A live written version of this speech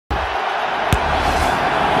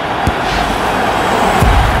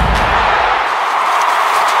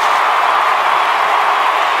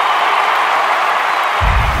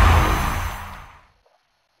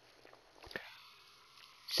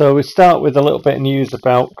So we start with a little bit of news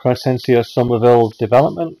about Crescencio Somerville's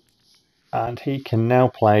development, and he can now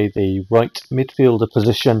play the right midfielder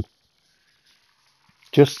position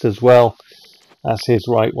just as well as his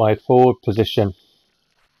right wide forward position,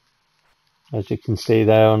 as you can see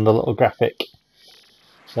there on the little graphic.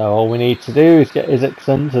 So all we need to do is get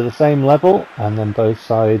Isaacson to the same level, and then both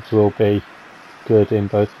sides will be good in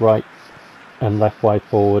both right and left wide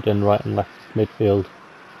forward and right and left midfield.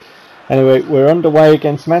 Anyway, we're underway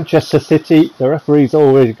against Manchester City. The referee's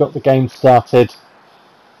already got the game started.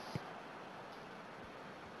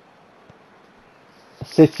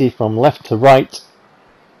 City from left to right.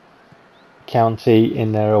 County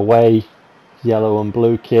in their away yellow and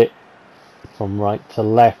blue kit. From right to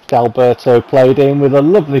left. Alberto played in with a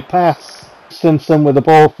lovely pass. Simpson with the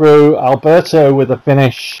ball through. Alberto with a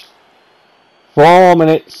finish. 4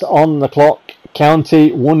 minutes on the clock.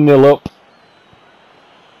 County 1-0 up.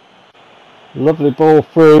 Lovely ball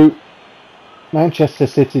through. Manchester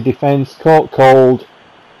City defence caught cold.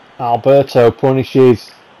 Alberto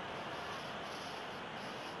punishes.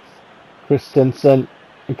 Christensen,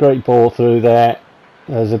 a great ball through there.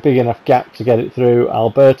 There's a big enough gap to get it through.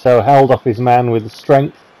 Alberto held off his man with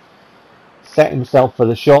strength. Set himself for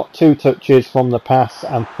the shot. 2 touches from the pass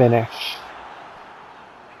and finish.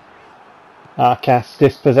 Arcas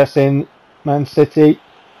dispossessing Man City.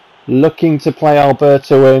 Looking to play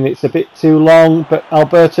Alberto in. It's a bit too long, but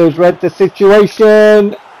Alberto's read the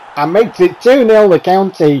situation and makes it 2-0 the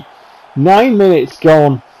County. 9 minutes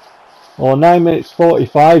gone, or 9 minutes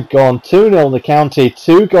 45 gone. 2-0 the County.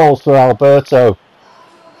 2 goals for Alberto.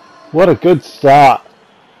 What a good start.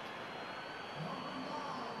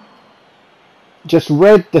 Just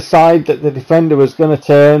read the side that the defender was going to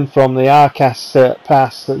turn from the Arcas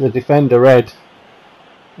pass that the defender read,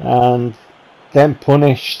 and then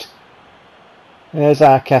punished. There's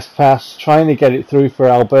Arcas pass, trying to get it through for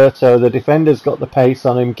Alberto. The defender's got the pace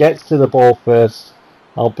on him, gets to the ball first.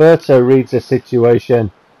 Alberto reads the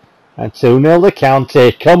situation, and 2-0 the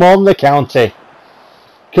County. Come on, the County.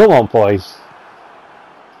 Come on, boys.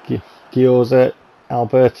 Gioza,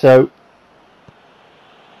 Alberto.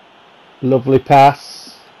 Lovely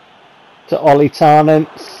pass to Ollie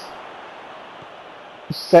Tarnance.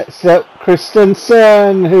 Sets up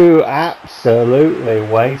Christensen, who absolutely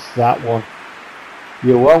wastes that one.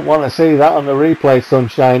 You won't want to see that on the replay,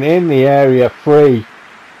 Sunshine. In the area, free.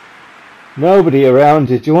 Nobody around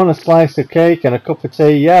you. Do you want a slice of cake and a cup of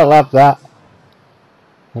tea? Yeah, I'll have that.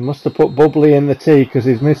 I must have put bubbly in the tea because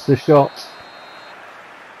he's missed the shot.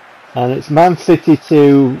 And it's Man City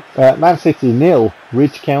 0,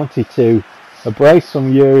 Ridge County 2. A brace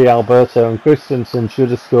from Yuri Alberto, and Christensen should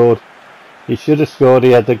have scored. He should have scored.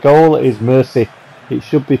 He had the goal at his mercy. It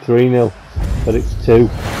should be 3-0, but it's 2.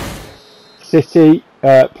 City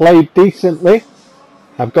played decently,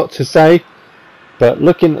 I've got to say, but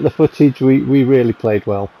looking at the footage, we really played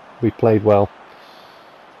well. We played well,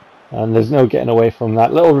 and there's no getting away from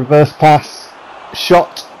that. Little reverse pass,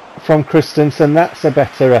 shot from Christensen. That's a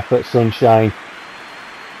better effort, Sunshine,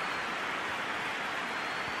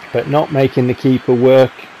 but not making the keeper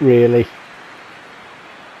work really.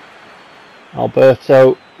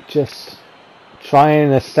 Alberto just trying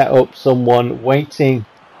to set up someone, waiting.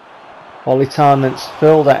 Ollie Tarnance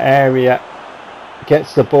fill that area,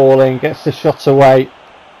 gets the ball in, gets the shot away.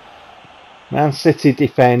 Man City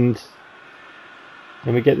defend.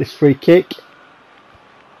 Then we get this free kick.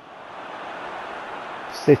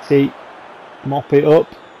 City mop it up.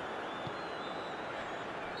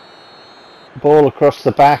 Ball across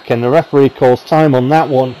the back, and the referee calls time on that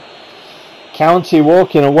one. County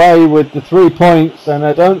walking away with the 3 points, and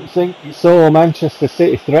I don't think you saw Manchester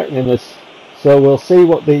City threatening us. So we'll see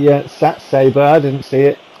what the stats say, but I didn't see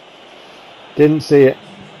it. Didn't see it.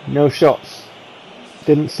 No shots.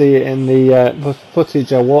 Didn't see it in the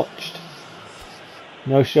footage I watched.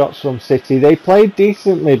 No shots from City. They played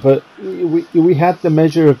decently, but we had the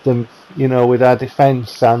measure of them, you know, with our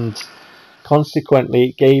defence, and consequently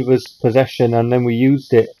it gave us possession, and then we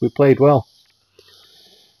used it. We played well.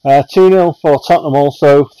 2-0 for Tottenham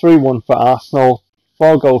also. 3-1 for Arsenal.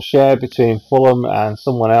 4-goal share between Fulham and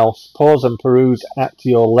someone else. Pause and peruse at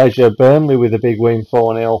your leisure. Burnley with a big win,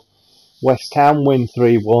 4-0. West Ham win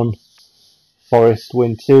 3-1. Forest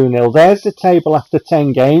win 2-0. There's the table after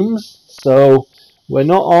 10 games. So we're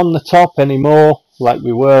not on the top anymore like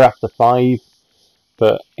we were after 5.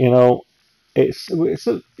 But, you know, it's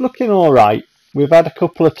looking alright. We've had a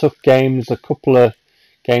couple of tough games, a couple of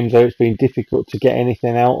games where it's been difficult to get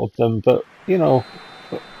anything out of them. But, you know,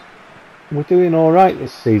 we're doing alright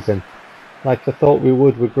this season, like I thought we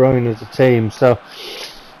would. We're growing as a team. So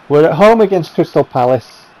we're at home against Crystal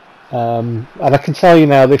Palace. And I can tell you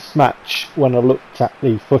now, this match, when I looked at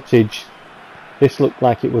the footage, this looked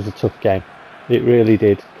like it was a tough game. It really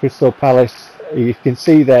did. Crystal Palace, you can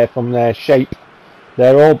see there from their shape,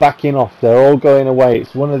 they're all backing off, they're all going away.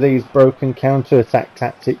 It's one of these broken counter-attack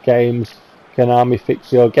tactic games. Konami,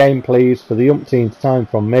 fix your game please, for the umpteenth time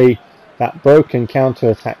from me. That broken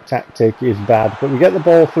counter-attack tactic is bad. But we get the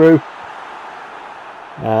ball through,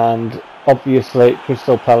 and obviously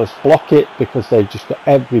Crystal Palace block it because they've just got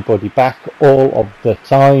everybody back all of the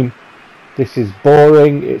time. This is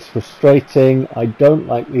boring, it's frustrating, I don't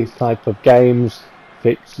like these type of games.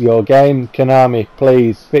 Fix your game, Konami,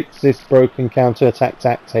 please fix this broken counter-attack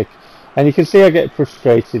tactic. And you can see I get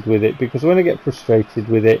frustrated with it, because when I get frustrated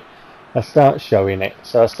with it, I start showing it.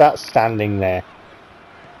 So I start standing there.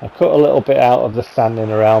 I cut a little bit out of the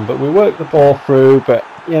standing around, but we work the ball through. But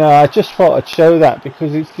you know, I just thought I'd show that,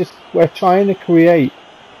 because it's just, we're trying to create,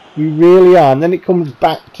 we really are, and then it comes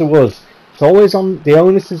back to us. It's always on, the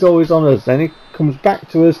onus is always on us, then it comes back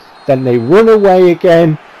to us, then they run away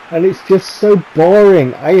again, and it's just so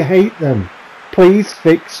boring. I hate them. Please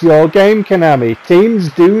fix your game, Konami.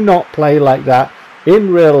 Teams do not play like that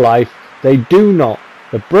in real life. They do not.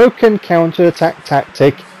 The broken counter-attack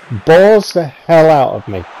tactic bores the hell out of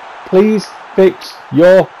me. Please fix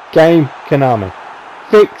your game, Konami.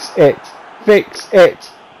 Fix it. Fix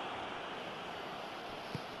it.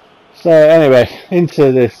 So anyway,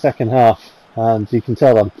 into the second half, and you can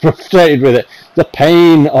tell I'm frustrated with it. The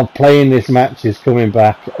pain of playing this match is coming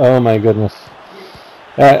back. Oh my goodness.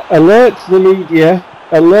 Alert the media.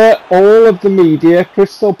 Alert all of the media.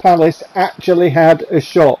 Crystal Palace actually had a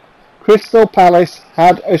shot. Crystal Palace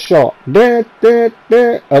had a shot. Alert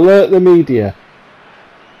the media.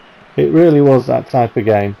 It really was that type of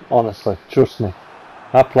game, honestly. Trust me.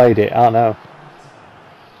 I played it, I know.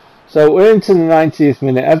 So we're into the 90th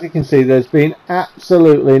minute. As you can see, there's been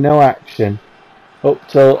absolutely no action up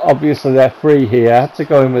till, obviously they're free here. I had to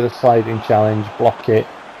go in with a sliding challenge, block it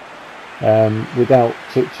without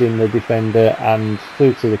touching the defender and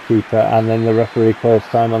through to the keeper, and then the referee calls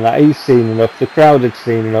time on that. He's seen enough, the crowd had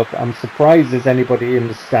seen enough. I'm surprised there's anybody in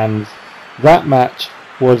the stands. That match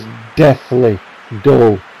was deathly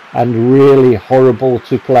dull and really horrible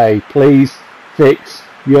to play. Please fix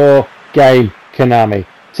your game, Konami.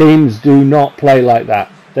 Teams do not play like that.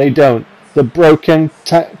 They don't. The broken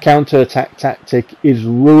counter-attack tactic is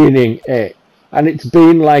ruining it. And it's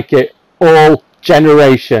been like it all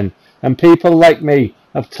generation. And people like me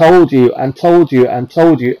have told you and told you and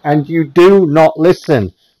told you, and you do not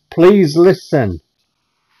listen. Please listen.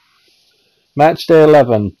 Match day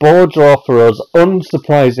 11. Board draw for us,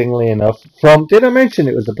 unsurprisingly enough. Did I mention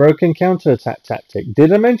it was a broken counter-attack tactic?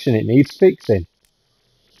 Did I mention it needs fixing?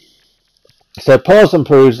 So pause and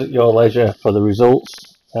peruse at your leisure for the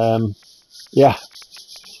results. Yeah,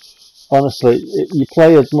 honestly, you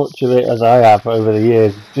play as much of it as I have over the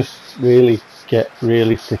years, just really get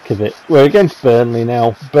really sick of it. We're against Burnley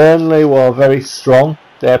now. Burnley were very strong.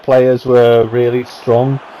 Their players were really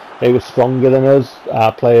strong. They were stronger than us.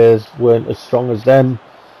 Our players weren't as strong as them.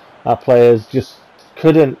 Our players just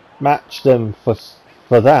couldn't match them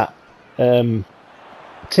for that.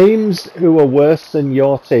 Teams who are worse than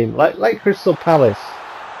your team, like Crystal Palace,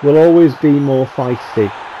 will always be more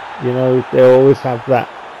feisty. You know, they always have that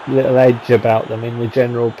little edge about them in the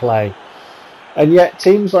general play. And yet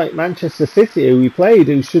teams like Manchester City, who we played,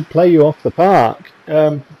 who should play you off the park,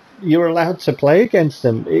 you're allowed to play against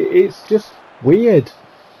them. It's just weird.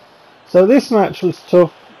 So this match was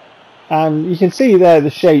tough. And you can see there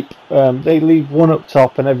the shape. They leave one up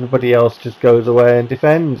top and everybody else just goes away and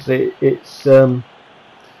defends. It's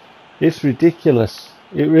ridiculous.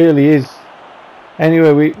 It really is.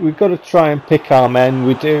 Anyway, we've got to try and pick our men.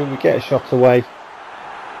 We do. We get a shot away.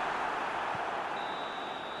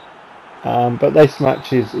 But this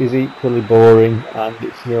match is equally boring, and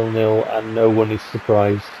it's 0-0, and no one is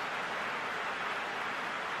surprised.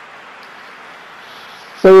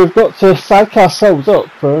 So we've got to psych ourselves up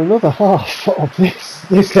for another half of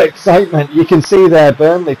this excitement. You can see there,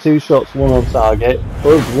 Burnley 2 shots, 1 on target.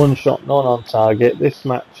 Us 1 shot, none on target. This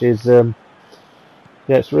match is, yeah,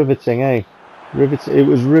 it's riveting, eh? It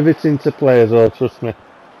was riveting to play as well, trust me.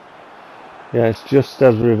 Yeah, it's just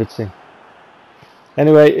as riveting.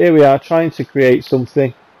 Anyway, here we are, trying to create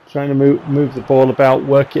something. Trying to move the ball about,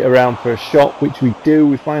 work it around for a shot, which we do.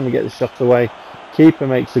 We finally get the shot away. Keeper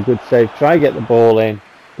makes a good save. Try get the ball in.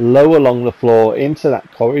 Low along the floor into that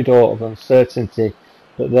corridor of uncertainty,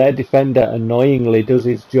 but their defender annoyingly does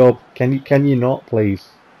his job. Can you not, please?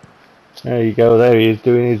 There you go. There he is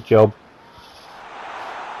doing his job.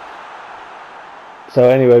 So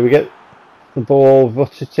anyway, we get the ball,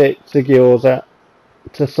 Vucetic to Gyoza,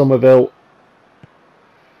 to Somerville.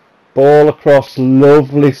 Ball across,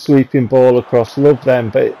 lovely sweeping ball across, love them,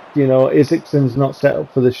 but you know, Isaacson's not set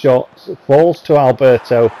up for the shot. Falls to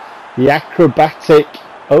Alberto. The acrobatic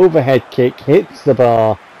overhead kick hits the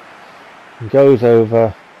bar and goes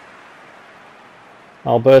over.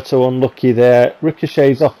 Alberto unlucky there,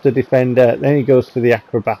 ricochets off the defender, then he goes for the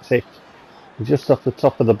acrobatic. Just off the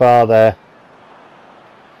top of the bar there.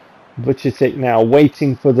 Vucetic now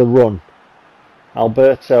waiting for the run.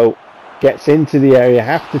 Alberto gets into the area,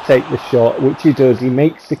 have to take the shot, which he does. He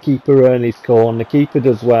makes the keeper earn his corner. The keeper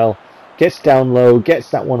does well. Gets down low,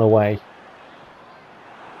 gets that one away.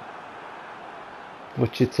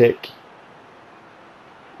 Vucetic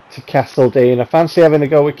to Castledine. I fancy having a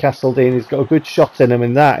go with Castledine. He's got a good shot in him,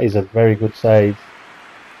 and that is a very good save.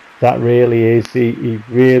 That really is. He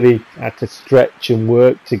really had to stretch and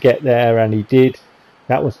work to get there, and he did.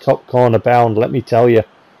 That was top corner bound, let me tell you.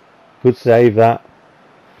 Good save, that.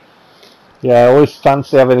 Yeah, I always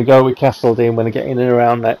fancy having a go with Castledine when I get in and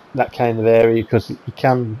around that kind of area, because he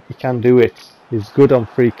can do it. He's good on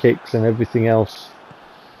free kicks and everything else.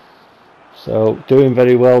 So, doing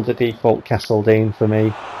very well, the default Castledine for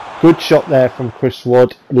me. Good shot there from Chris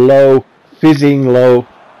Wood. Low, fizzing low.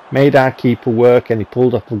 Made our keeper work, and he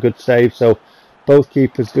pulled up a good save. So, both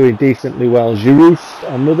keepers doing decently well. Giroud,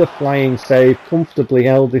 another flying save. Comfortably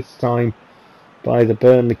held this time by the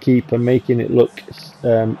Burnley keeper, making it look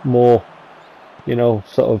more, you know,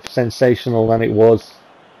 sort of sensational than it was.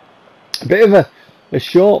 A bit of a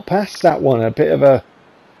short pass, that one. A bit of a,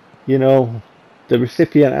 you know, the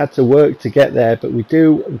recipient had to work to get there, but we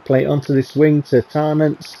play it onto this wing to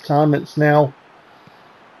Tarnance. Tarnance now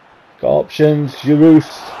got options.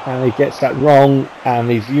 Giroud, and he gets that wrong, and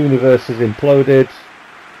his universe has imploded.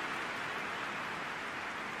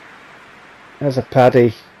 There's a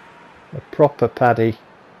paddy, a proper paddy.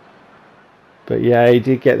 But yeah, he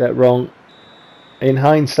did get that wrong. In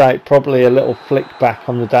hindsight, probably a little flick back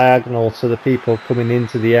on the diagonal to the people coming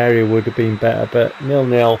into the area would have been better, but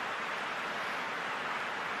 0-0.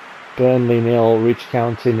 Burnley 0, Ridge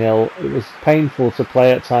County 0. It was painful to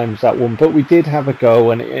play at times, that one, but we did have a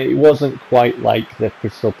go, and it wasn't quite like the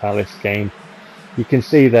Crystal Palace game. You can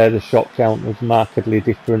see there the shot count was markedly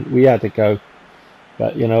different. We had a go,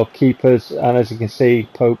 but you know, keepers, and as you can see,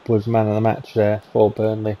 Pope was man of the match there for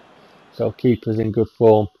Burnley. So keepers in good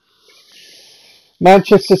form.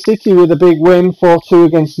 Manchester City with a big win, 4-2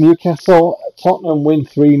 against Newcastle. Tottenham win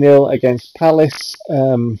 3-0 against Palace.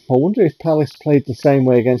 I wonder if Palace played the same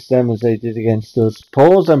way against them as they did against us.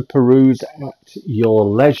 Pause and peruse at your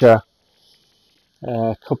leisure.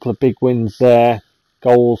 A couple of big wins there.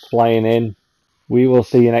 Goals flying in. We will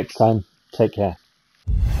see you next time. Take care.